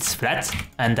that it's flat,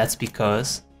 and that's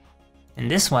because in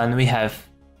this one we have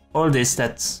all this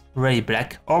that's really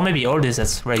black, or maybe all this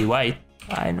that's really white.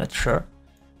 I'm not sure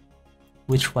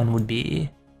which one would be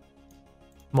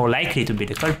more likely to be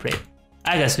the culprit.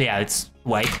 I guess, yeah, it's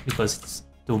white because it's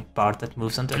the part that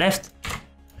moves on the left.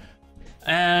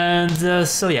 And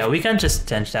so yeah, we can just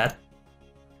change that.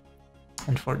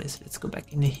 And for this, let's go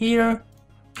back in here.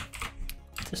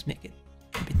 Just make it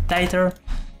a bit tighter.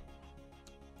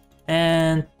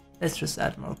 And let's just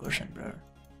add more Gaussian blur.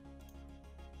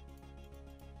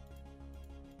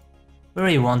 we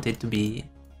really want it to be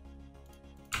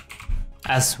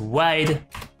as wide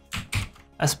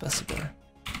as possible.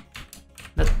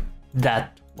 Not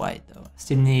that wide though.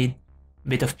 Still need a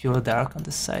bit of pure dark on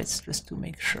the sides just to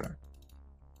make sure.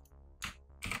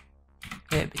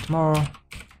 Okay, a bit more.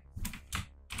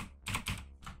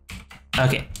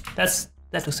 Okay, that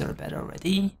looks a little better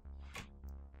already.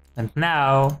 And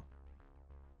now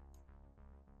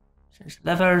change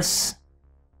levels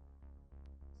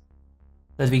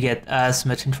that we get as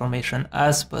much information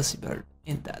as possible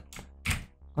in that.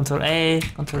 Ctrl A,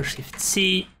 Ctrl Shift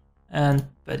C, and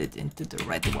put it into the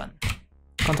right one.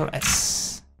 Ctrl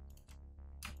S.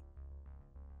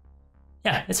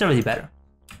 Yeah, it's already better.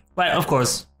 Well, of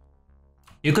course,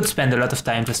 you could spend a lot of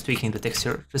time just tweaking the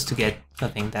texture just to get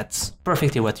something that's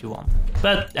perfectly what you want.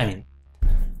 But, I mean,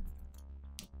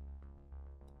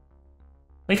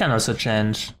 we can also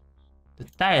change the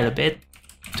tile a bit,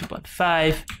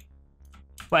 2.5.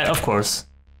 Well, of course,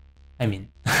 I mean,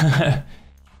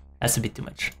 that's a bit too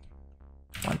much.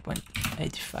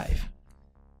 1.85.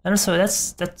 And also,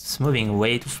 that's moving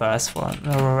way too fast for an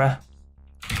Aurora.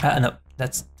 No,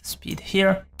 that's the speed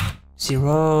here.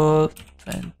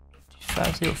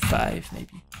 0.2505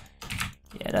 maybe.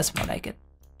 Yeah, that's more like it.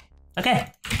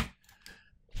 Okay.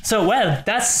 So, well,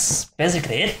 that's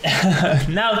basically it.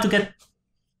 Now to get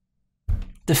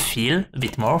the feel a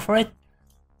bit more for it,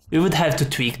 we would have to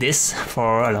tweak this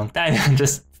for a long time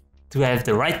just to have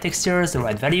the right textures, the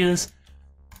right values,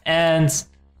 and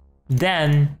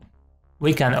then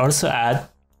we can also add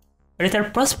a little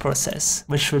post-process,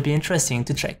 which will be interesting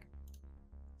to check.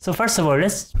 So first of all,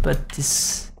 let's put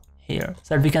this here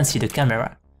so that we can see the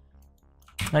camera.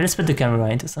 Now let's put the camera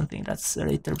into something that's a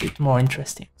little bit more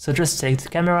interesting. So just take the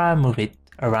camera, move it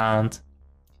around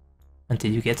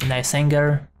until you get a nice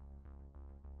angle.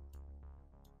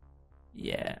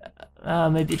 Yeah,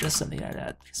 maybe just something like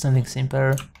that, something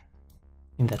simple. I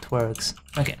think that works.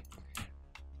 Okay.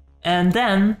 And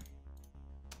then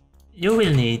you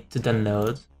will need to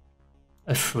download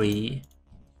a free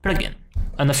plugin,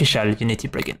 an official Unity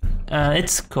plugin.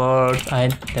 It's called, I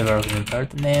never remember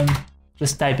the name.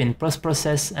 Just type in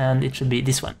post-process and it should be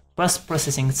this one,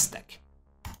 post-processing stack.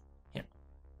 Here.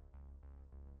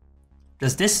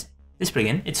 Just this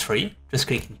plugin, it's free. Just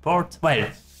click import. Well,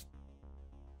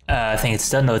 I think it's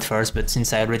download first, but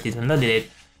since I already downloaded it,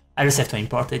 I just have to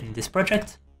import it in this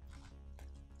project.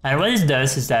 And what it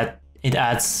does is that it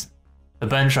adds a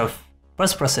bunch of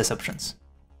post-process options,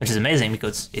 which is amazing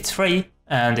because it's free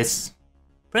and it's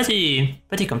pretty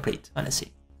complete,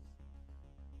 honestly.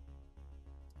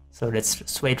 So let's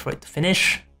just wait for it to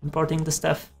finish importing the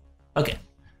stuff. Okay.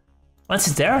 Once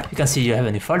it's there, you can see you have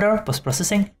a new folder,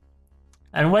 post-processing.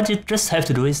 And what you just have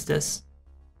to do is just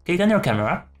click on your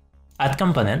camera, add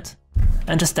component,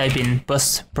 and just type in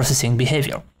post-processing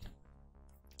behavior.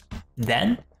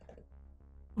 Then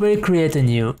we'll create a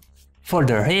new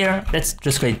folder here. Let's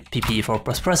just create pp for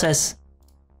post-process,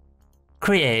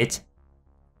 create,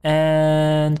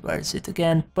 and where is it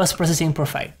again? Post-processing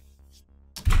profile.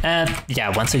 And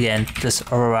yeah, once again,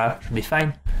 just Aurora should be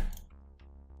fine.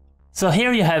 So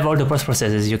here you have all the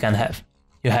post-processes you can have.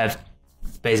 You have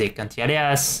basic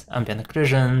anti-alias, ambient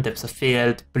occlusion, depth of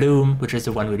field, bloom, which is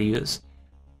the one we use,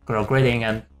 color grading,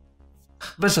 and a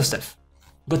bunch of stuff.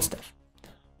 Good stuff.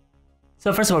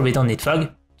 So first of all, we don't need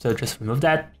fog, so just remove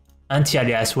that.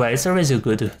 Anti-alias, well, it's always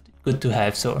good to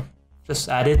have, so just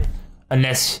add it,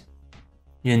 unless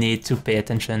you need to pay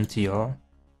attention to your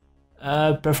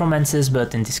performances,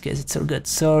 but in this case it's all good.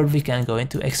 So we can go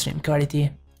into extreme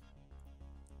quality.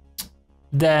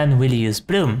 Then we'll use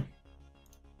bloom.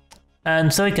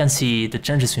 And so we can see the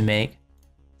changes we make.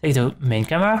 Take the main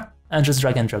camera and just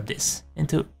drag and drop this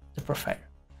into the profile.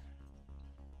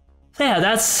 So yeah,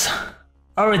 that's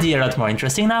already a lot more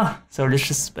interesting now. So let's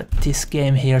just put this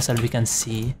game here so that we can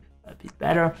see a bit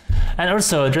better. And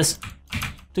also just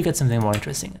to get something more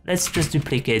interesting, let's just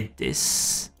duplicate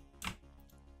this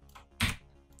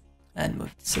and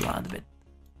move this around a bit.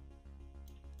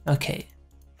 Okay,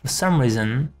 for some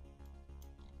reason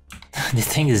the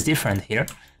thing is different here.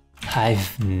 I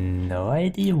have no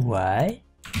idea why.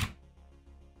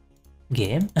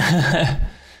 Game?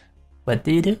 What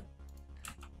do you do?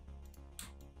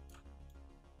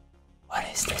 What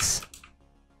is this?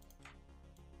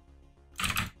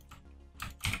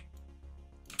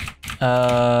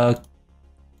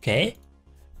 Okay.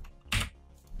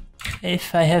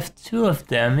 If I have two of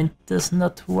them, it does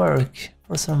not work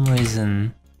for some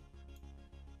reason.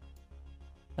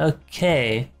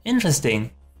 Okay,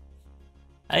 interesting.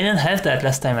 I didn't have that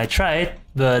last time I tried,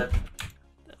 but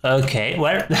okay,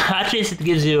 well, at least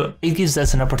it gives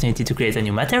us an opportunity to create a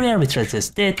new material, which I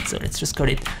just did, so let's just call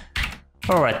it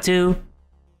Aurora 2,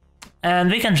 and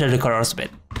we can change the colors a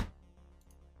bit.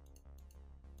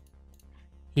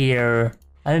 Here,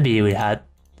 maybe we had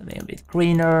something a bit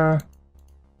greener,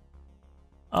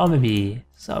 or maybe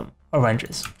some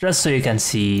oranges, just so you can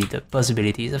see the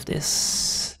possibilities of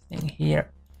this thing here.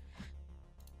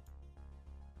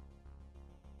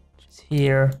 Just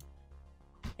here,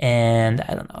 and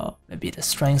I don't know, maybe the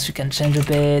strengths we can change a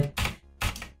bit.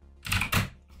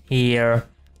 Here,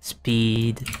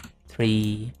 speed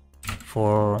 3,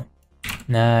 4,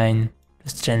 9.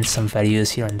 Let's change some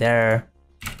values here and there.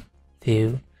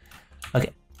 2.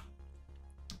 Okay.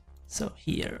 So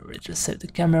here we just save the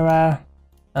camera.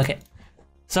 Okay.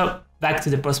 So back to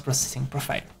the post-processing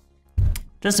profile.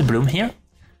 Just a bloom here.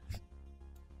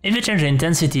 If you change the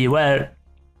intensity, well,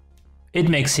 it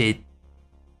makes it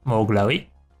more glowy.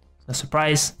 No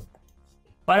surprise.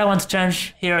 What I want to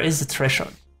change here is the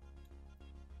threshold.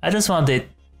 I just want it,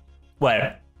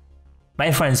 well,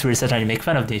 my friends will certainly make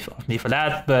fun of me for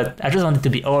that, but I just want it to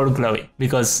be all glowy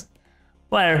because,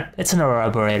 well, it's an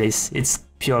Aurora Borealis, it's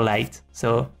pure light,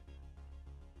 so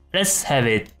let's have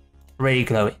it really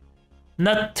glowy.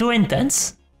 Not too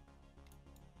intense,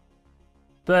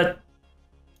 but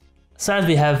so that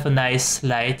we have a nice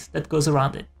light that goes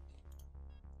around it.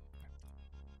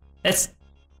 Let's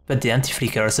put the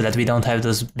anti-flicker so that we don't have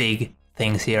those big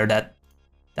things here that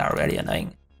are really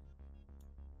annoying.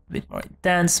 A bit more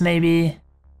intense maybe.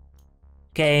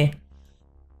 Okay.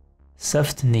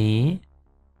 Soft knee.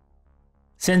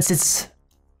 Since it's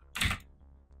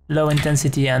low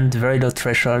intensity and very low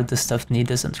threshold, the soft knee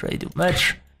doesn't really do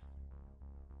much.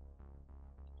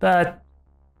 But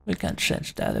we can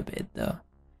change that a bit though.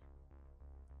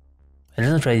 It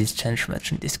doesn't really change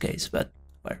much in this case, but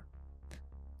well.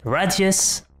 The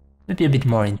radius maybe a bit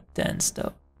more intense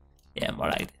though. Yeah, more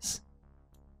like this.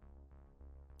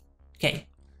 Okay.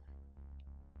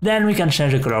 Then we can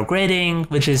change the color grading,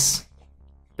 which is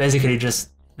basically just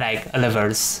like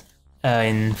levels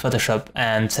in Photoshop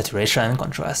and saturation,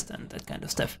 contrast, and that kind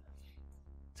of stuff.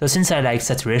 So since I like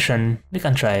saturation, we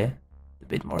can try a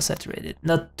bit more saturated.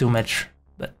 Not too much,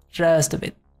 but just a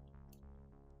bit.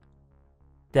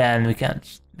 Then we can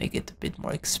make it a bit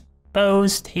more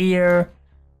exposed here.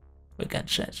 We can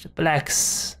change the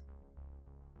blacks.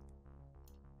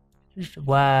 Change the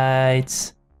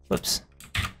whites. Whoops.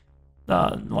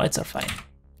 No, whites are fine.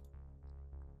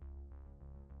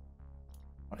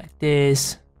 Like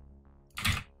this.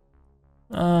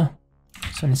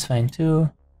 This one is fine too.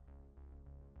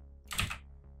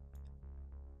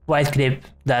 White clip,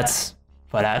 that's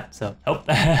for that, so oh.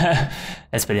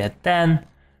 Let's put it at 10.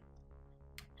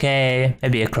 Okay,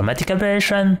 maybe a chromatic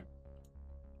aberration.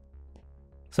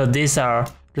 So these are,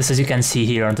 just as you can see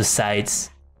here on the sides,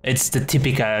 it's the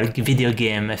typical video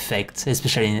game effect,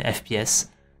 especially in FPS.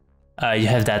 You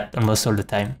have that almost all the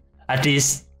time. At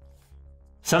least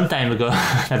some time ago,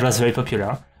 that was very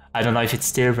popular. I don't know if it's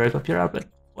still very popular, but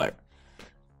well.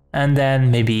 And then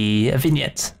maybe a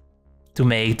vignette to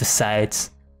make the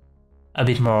sides a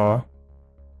bit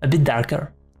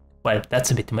darker. Well,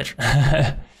 that's a bit too much.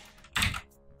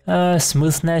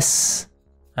 Smoothness.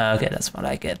 Okay, that's more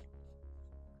like it.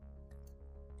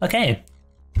 Okay.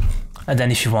 And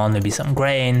then if you want maybe some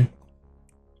grain,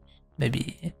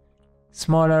 maybe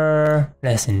smaller,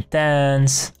 less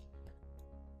intense.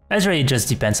 It really just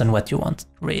depends on what you want,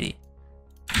 really.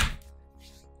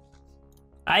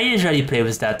 I usually play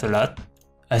with that a lot,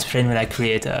 especially when I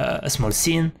create a small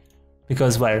scene,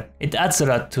 because well, it adds a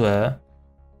lot to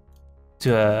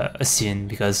a scene,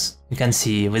 because you can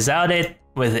see without it,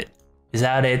 with it,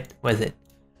 without it, with it.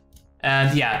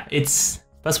 And yeah, it's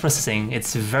post-processing,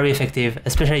 it's very effective,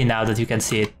 especially now that you can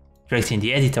see it directly in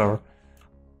the editor.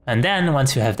 And then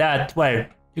once you have that, well,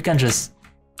 you can just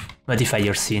modify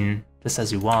your scene just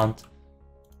as you want.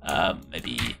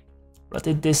 Maybe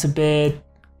rotate this a bit,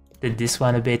 rotate this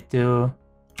one a bit too,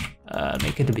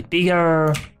 make it a bit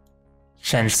bigger,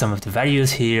 change some of the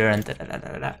values here, and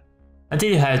until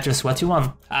you have just what you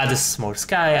want. Add a small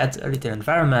sky, add a little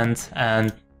environment,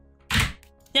 and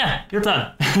yeah, you're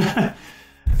done.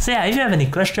 So yeah, if you have any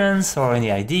questions or any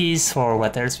ideas for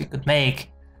what else we could make,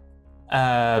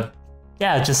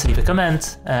 yeah, just leave a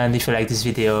comment, and if you like this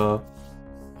video,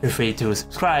 feel free to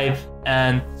subscribe,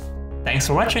 and thanks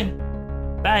for watching.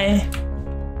 Bye!